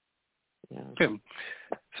 yeah. Okay.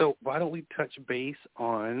 So why don't we touch base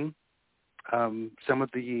on some of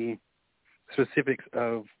the specifics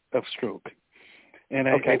of stroke? And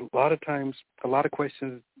a lot of times, a lot of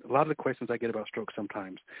the questions I get about stroke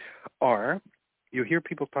sometimes are, you hear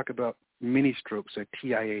people talk about mini strokes or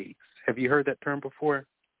TIAs. Have you heard that term before?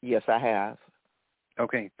 Yes, I have.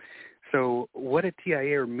 Okay. So what a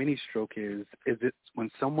TIA or mini stroke is it's when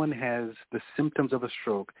someone has the symptoms of a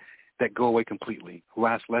stroke that go away completely,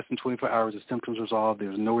 last less than 24 hours, the symptoms resolve,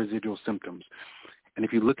 there's no residual symptoms. And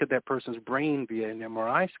if you look at that person's brain via an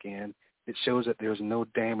MRI scan, it shows that there's no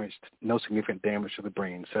significant damage to the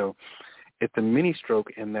brain. So it's a mini stroke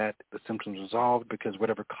in that the symptoms resolved because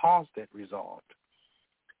whatever caused it resolved.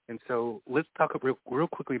 And so let's talk real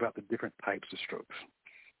quickly about the different types of strokes.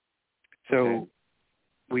 So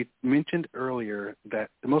we mentioned earlier that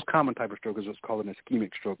the most common type of stroke is what's called an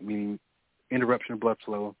ischemic stroke, meaning interruption of blood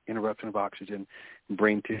flow, interruption of oxygen, and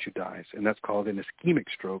brain tissue dies. And that's called an ischemic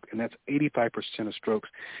stroke, and that's 85% of strokes.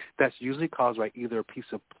 That's usually caused by either a piece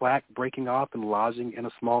of plaque breaking off and lodging in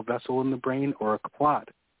a small vessel in the brain or a clot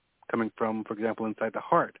coming from, for example, inside the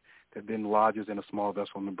heart that then lodges in a small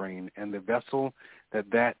vessel in the brain. And the vessel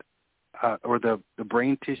or the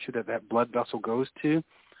brain tissue that blood vessel goes to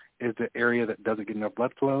is the area that doesn't get enough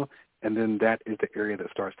blood flow, and then that is the area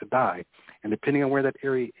that starts to die. And depending on where that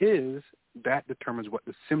area is, that determines what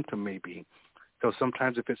the symptom may be. So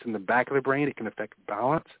sometimes if it's in the back of the brain, it can affect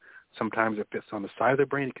balance. Sometimes if it's on the side of the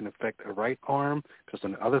brain, it can affect a right arm. If it's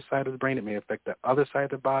on the other side of the brain, it may affect the other side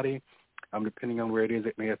of the body. Depending on where it is,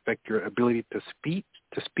 it may affect your ability to speak.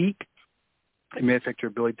 It may affect your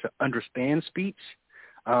ability to understand speech.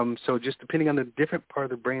 So just depending on the different part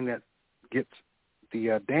of the brain that gets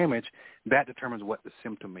the damage, that determines what the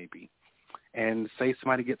symptom may be. And say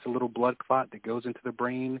somebody gets a little blood clot that goes into the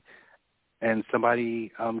brain, and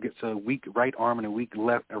somebody gets a weak right arm and a weakened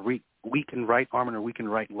right arm and a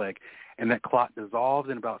weakened right leg, and that clot dissolves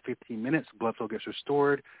in about 15 minutes, blood flow gets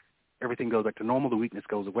restored, everything goes back to normal, the weakness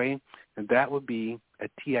goes away, and that would be a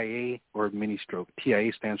TIA or a mini stroke.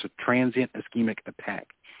 TIA stands for transient ischemic attack.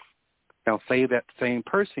 Now, say that same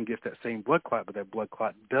person gets that same blood clot, but that blood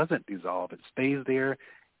clot doesn't dissolve. It stays there,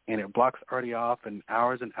 and it blocks artery off, and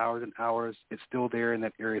hours and hours and hours, it's still there in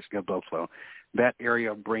that area of blood flow. That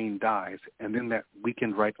area of brain dies, and then that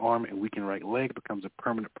weakened right arm and weakened right leg becomes a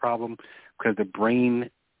permanent problem because the brain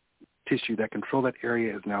tissue that controls that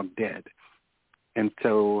area is now dead. And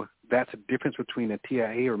so that's a difference between a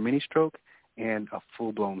TIA or mini stroke and a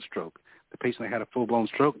full-blown stroke. The patient that had a full-blown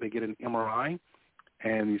stroke, they get an MRI,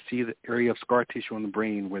 and you see the area of scar tissue in the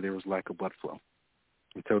brain where there was lack of blood flow.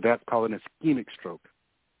 And so that's called an ischemic stroke.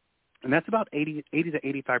 And that's about 80 to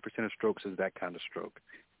 85% of strokes is that kind of stroke.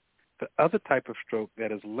 The other type of stroke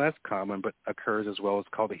that is less common but occurs as well is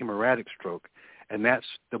called a hemorrhagic stroke, and that's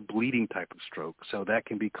the bleeding type of stroke. So that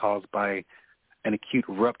can be caused by an acute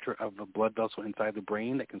rupture of a blood vessel inside the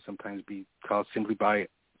brain that can sometimes be caused simply by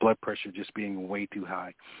blood pressure just being way too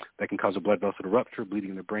high. That can cause a blood vessel to rupture, bleeding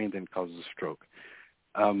in the brain, then causes a stroke.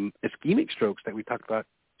 Ischemic strokes that we talked about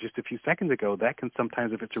just a few seconds ago, that can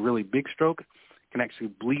sometimes, if it's a really big stroke, can actually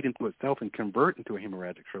bleed into itself and convert into a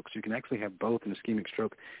hemorrhagic stroke. So you can actually have both an ischemic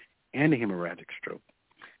stroke and a hemorrhagic stroke.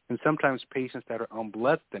 And sometimes patients that are on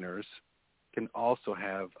blood thinners can also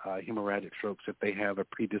have hemorrhagic strokes if they have a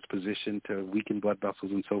predisposition to weaken blood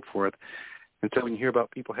vessels and so forth. And so when you hear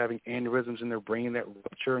about people having aneurysms in their brain that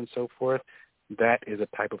rupture and so forth, that is a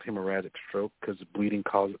type of hemorrhagic stroke because bleeding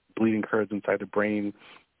occurs inside the brain.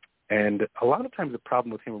 And a lot of times the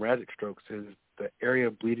problem with hemorrhagic strokes is the area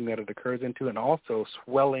of bleeding that it occurs into, and also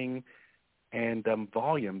swelling and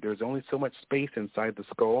volume. There's only so much space inside the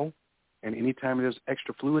skull, and anytime there's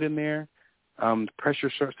extra fluid in there, pressure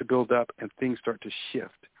starts to build up and things start to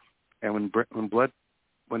shift. And when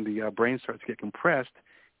the brain starts to get compressed,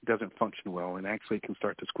 it doesn't function well, and actually it can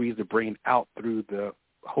start to squeeze the brain out through the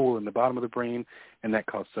hole in the bottom of the brain, and that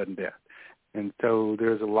causes sudden death. And so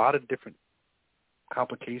there's a lot of different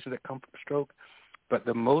complications that come from stroke, but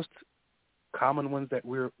the most common ones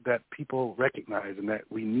that people recognize and that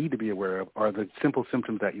we need to be aware of are the simple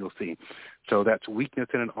symptoms that you'll see. So that's weakness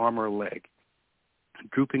in an arm or leg,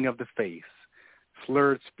 drooping of the face,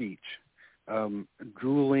 slurred speech,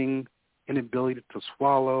 drooling, inability to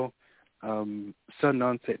swallow, sudden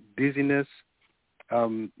onset dizziness,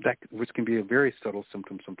 which can be a very subtle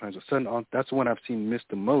symptom sometimes. That's the one I've seen missed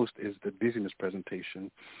the most is the dizziness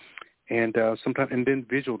presentation, and then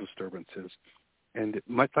visual disturbances. And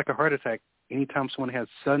much like a heart attack, anytime someone has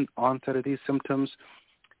sudden onset of these symptoms,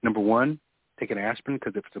 number one, take an aspirin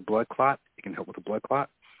because if it's a blood clot, it can help with a blood clot.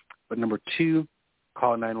 But number two,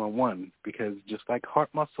 call 911 because just like heart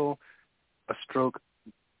muscle, a stroke,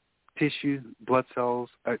 tissue, brain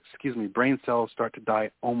cells start to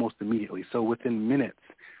die almost immediately. So within minutes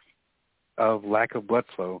of lack of blood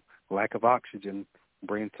flow, lack of oxygen,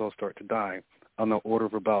 brain cells start to die on the order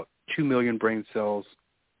of about 2 million brain cells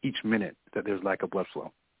each minute that there's lack of blood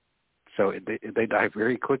flow. So they die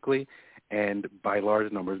very quickly and by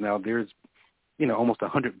large numbers. Now there's, almost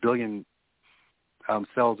 100 billion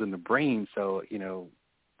cells in the brain, so,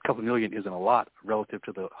 a couple million isn't a lot relative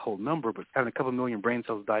to the whole number, but having a couple million brain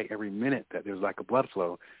cells die every minute that there's lack of blood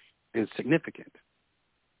flow is significant.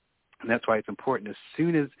 And that's why it's important as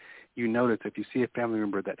soon as you notice if you see a family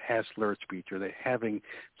member that has slurred speech or they're having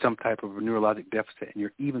some type of neurologic deficit and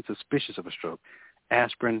you're even suspicious of a stroke,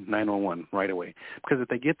 aspirin, 911 right away. Because if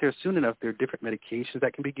they get there soon enough, there are different medications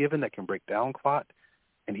that can be given that can break down clot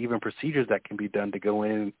and even procedures that can be done to go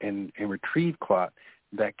in and retrieve clot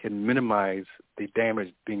that can minimize the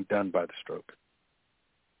damage being done by the stroke.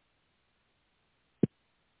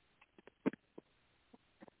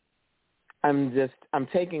 I'm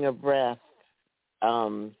taking a breath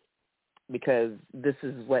because this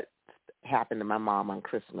is what happened to my mom on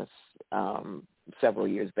Christmas several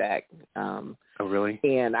years back. Oh, really?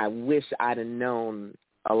 And I wish I'd have known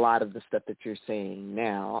a lot of the stuff that you're saying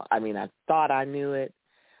now. I mean, I thought I knew it,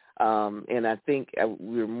 and I think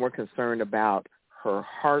we were more she about her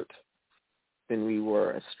heart than we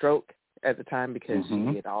were a stroke at the time because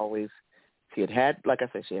she had, like I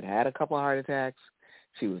said, she had a couple of heart attacks.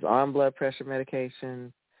 She was on blood pressure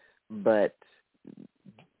medication, but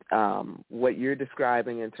what you're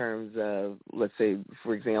describing in terms of, let's say,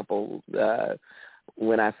 for example,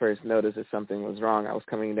 when I first noticed that something was wrong, I was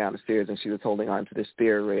coming down the stairs and she was holding on to the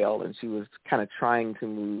stair rail and she was kind of trying to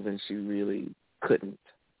move and she really couldn't,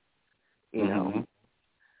 you know.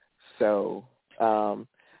 So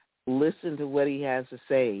listen to what he has to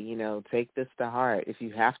say, take this to heart. If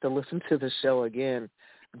you have to listen to the show again,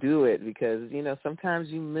 do it because, sometimes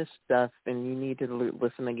you miss stuff and you need to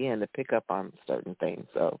listen again to pick up on certain things.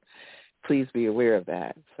 So please be aware of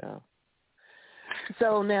that.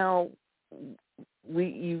 So now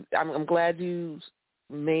I'm glad you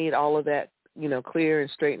made all of that, clear and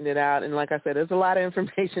straightened it out. And like I said, there's a lot of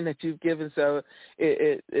information that you've given. So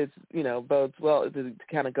it's, bodes well to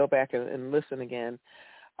kind of go back and listen again.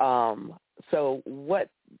 So what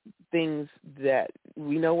things that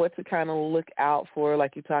we know what to kind of look out for,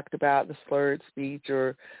 like you talked about the slurred speech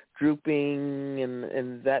or drooping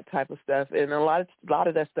and that type of stuff. And a lot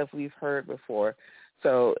of that stuff we've heard before.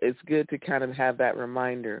 So it's good to kind of have that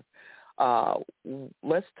reminder.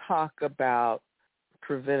 Let's talk about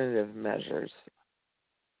preventative measures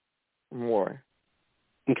more.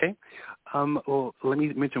 Okay. Well, let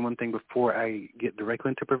me mention one thing before I get directly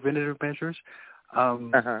into preventative measures.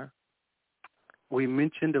 We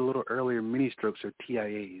mentioned a little earlier mini strokes or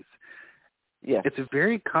TIAs. Yes. It's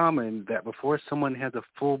very common that before someone has a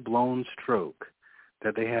full-blown stroke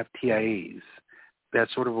that they have TIAs.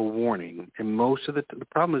 That's sort of a warning. And the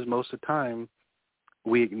problem is most of the time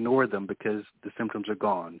we ignore them because the symptoms are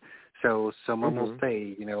gone. So someone will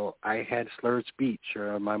say, I had slurred speech,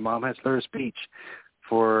 or my mom had slurred speech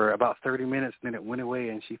for about 30 minutes, and then it went away,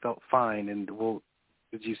 and she felt fine. And, well,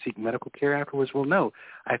 did you seek medical care afterwards? Well, no.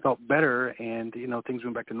 I felt better, and, things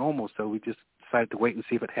went back to normal, so we just decided to wait and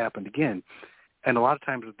see if it happened again. And a lot of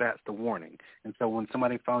times that's the warning. And so when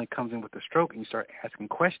somebody finally comes in with a stroke and you start asking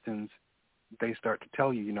questions, they start to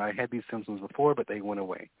tell you, I had these symptoms before, but they went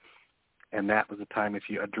away. And that was the time, if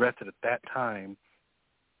you address it at that time,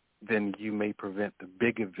 then you may prevent the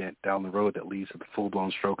big event down the road that leads to the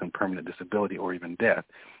full-blown stroke and permanent disability or even death.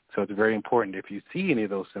 So it's very important, if you see any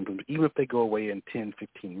of those symptoms, even if they go away in 10,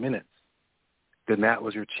 15 minutes, then that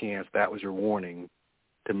was your chance, that was your warning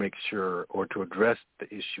to make sure, or to address the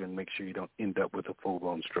issue and make sure you don't end up with a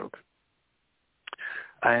full-blown stroke.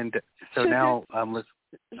 And so now,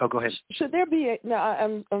 go ahead. Should there be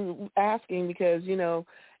I'm asking because,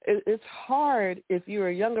 it's hard if you're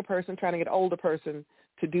a younger person trying to get an older person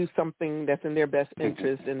to do something that's in their best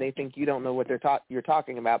interest, and they think you don't know what you're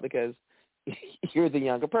talking about because you're the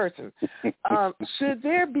younger person. Should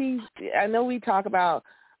there be, I know we talk about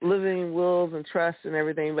living wills and trusts and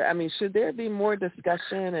everything, but, should there be more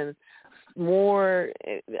discussion and more,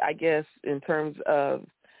 I guess, in terms of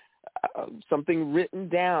something written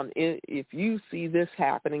down? If you see this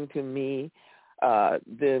happening to me,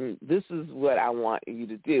 then this is what I want you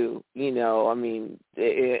to do, and,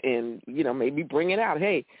 maybe bring it out.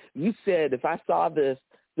 Hey, you said if I saw this,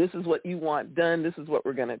 this is what you want done, this is what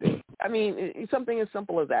we're going to do. Something as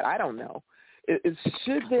simple as that. I don't know.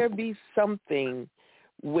 Should there be something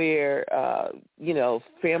where,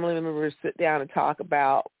 family members sit down and talk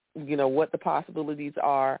about, what the possibilities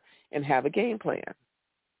are and have a game plan?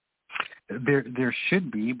 There should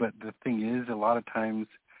be, but the thing is, a lot of times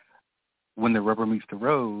when the rubber meets the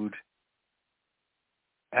road,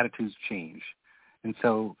 attitudes change. And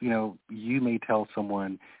so, you may tell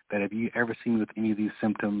someone that if you ever see me with any of these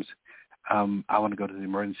symptoms, I want to go to the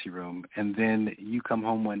emergency room. And then you come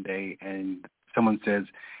home one day and someone says,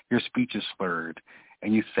 your speech is slurred.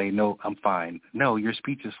 And you say, no, I'm fine. No, your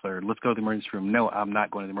speech is slurred. Let's go to the emergency room. No, I'm not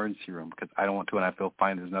going to the emergency room because I don't want to and I feel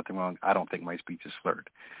fine. There's nothing wrong. I don't think my speech is slurred.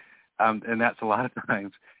 And that's a lot of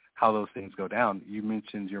times how those things go down. You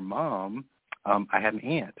mentioned your mom. I had an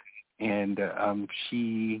aunt, and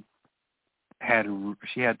she had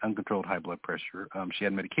uncontrolled high blood pressure. She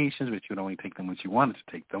had medications, but she would only take them when she wanted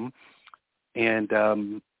to take them.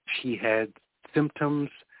 And she had symptoms.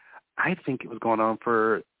 I think it was going on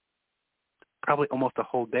for probably almost a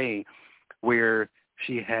whole day, where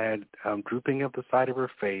she had drooping of the side of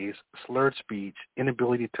her face, slurred speech,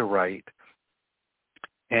 inability to write.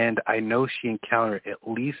 And I know she encountered at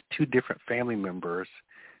least 2 different family members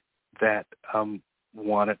that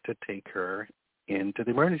wanted to take her into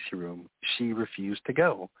the emergency room. She refused to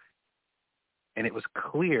go. And it was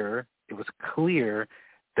clear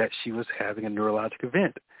that she was having a neurologic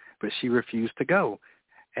event, but she refused to go.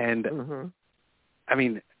 And,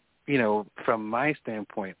 from my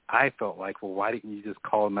standpoint, I felt like, well, why didn't you just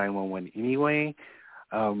call 911 anyway?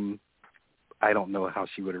 I don't know how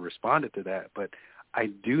she would have responded to that, but I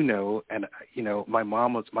do know, and, my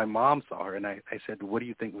mom saw her, and I said, what do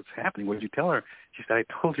you think was happening? What did you tell her? She said, I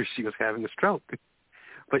told her she was having a stroke,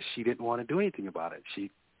 but she didn't want to do anything about it. She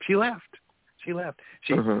left. She left.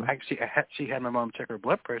 She had my mom check her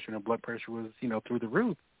blood pressure, and her blood pressure was, through the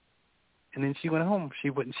roof. And then she went home. She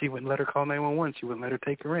wouldn't let her call 911. She wouldn't let her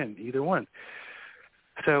take her in, either one.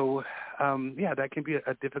 So, that can be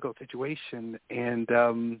a difficult situation. And,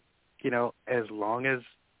 as long as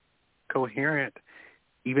coherent,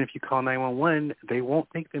 even if you call 911, they won't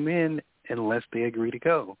take them in unless they agree to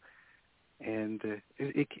go. And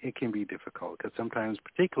it can be difficult because sometimes,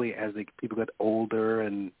 particularly as people get older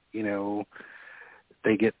and,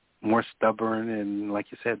 they get more stubborn and,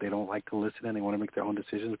 like you said, they don't like to listen and they want to make their own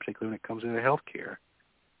decisions, particularly when it comes to their health care.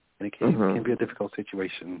 And it can be a difficult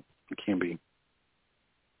situation. It can be.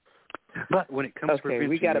 But when it comes to prevention,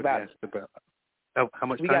 we got about how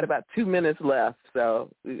much time? We got about 2 minutes left, so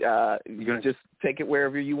just take it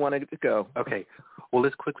wherever you want it to go. Okay. Well,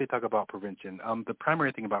 let's quickly talk about prevention. The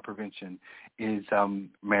primary thing about prevention is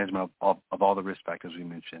management of all the risk factors we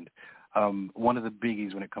mentioned. One of the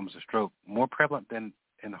biggies when it comes to stroke, more prevalent than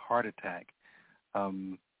in heart attack,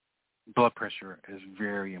 blood pressure is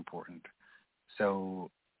very important.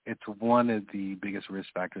 So it's one of the biggest risk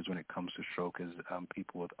factors when it comes to stroke is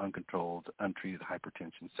people with uncontrolled, untreated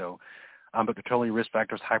hypertension. So but controlling risk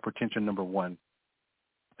factors, hypertension, number 1.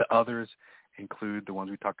 The others include the ones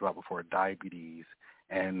we talked about before, diabetes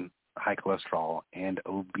and high cholesterol and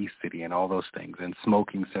obesity and all those things, and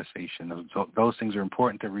smoking cessation. Those things are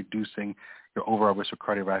important to reducing your overall risk of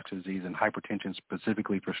cardiovascular disease and hypertension,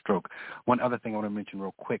 specifically for stroke. One other thing I want to mention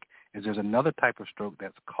real quick is there's another type of stroke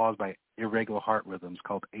that's caused by irregular heart rhythms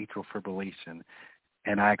called atrial fibrillation,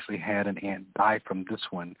 and I actually had an aunt die from this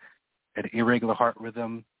one. An irregular heart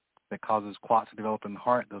rhythm that causes clots to develop in the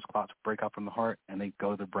heart. Those clots break up from the heart, and they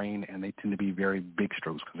go to the brain, and they tend to be very big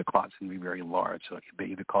strokes because the clots tend to be very large. So they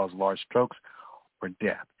either cause large strokes or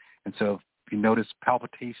death. And so if you notice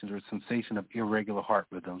palpitations or sensation of irregular heart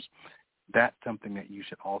rhythms, that's something that you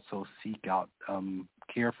should also seek out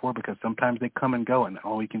care for, because sometimes they come and go, and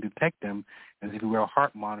all we can detect them is if we wear a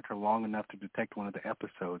heart monitor long enough to detect one of the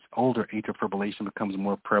episodes. Older atrial fibrillation becomes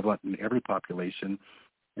more prevalent in every population.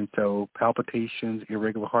 And so palpitations,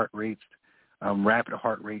 irregular heart rates, rapid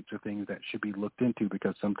heart rates are things that should be looked into,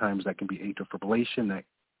 because sometimes that can be atrial fibrillation that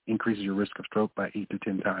increases your risk of stroke by 8 to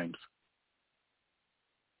 10 times.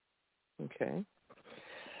 Okay.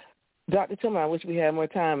 Dr. Tillman, I wish we had more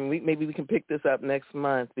time. Maybe we can pick this up next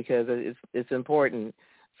month because it's important.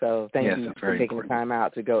 So thank you for taking the time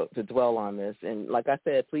out to dwell on this. And like I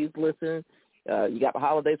said, please listen. You got the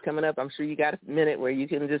holidays coming up. I'm sure you got a minute where you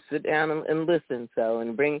can just sit down and listen. So,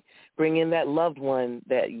 and bring in that loved one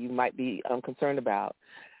that you might be concerned about.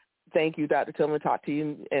 Thank you, Dr. Tillman. Talk to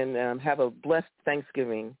you, and have a blessed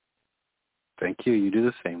Thanksgiving. Thank you. You do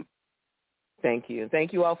the same. Thank you.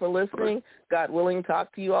 Thank you all for listening. God willing,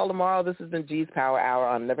 talk to you all tomorrow. This has been G's Power Hour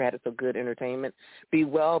on Never Had It So Good Entertainment. Be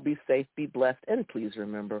well, be safe, be blessed, and please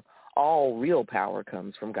remember, all real power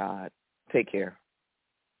comes from God. Take care.